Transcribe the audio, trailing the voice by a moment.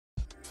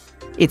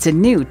It's a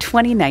new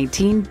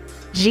 2019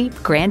 Jeep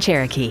Grand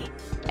Cherokee.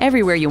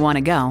 Everywhere you want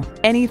to go,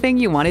 anything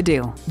you want to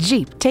do,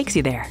 Jeep takes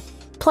you there.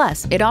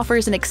 Plus, it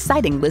offers an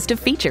exciting list of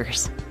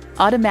features: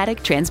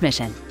 automatic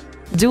transmission,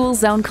 dual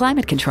zone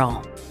climate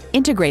control,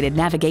 integrated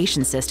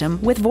navigation system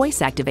with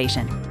voice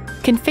activation,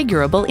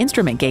 configurable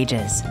instrument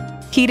gauges,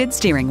 heated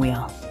steering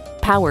wheel,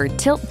 power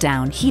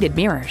tilt-down heated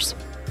mirrors,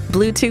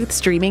 Bluetooth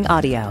streaming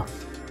audio,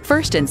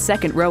 first and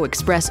second row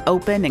express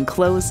open and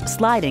close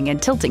sliding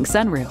and tilting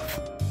sunroof,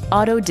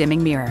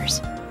 auto-dimming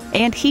mirrors,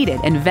 and heated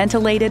and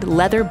ventilated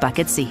leather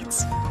bucket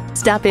seats.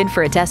 Stop in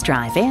for a test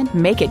drive and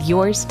make it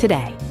yours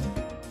today.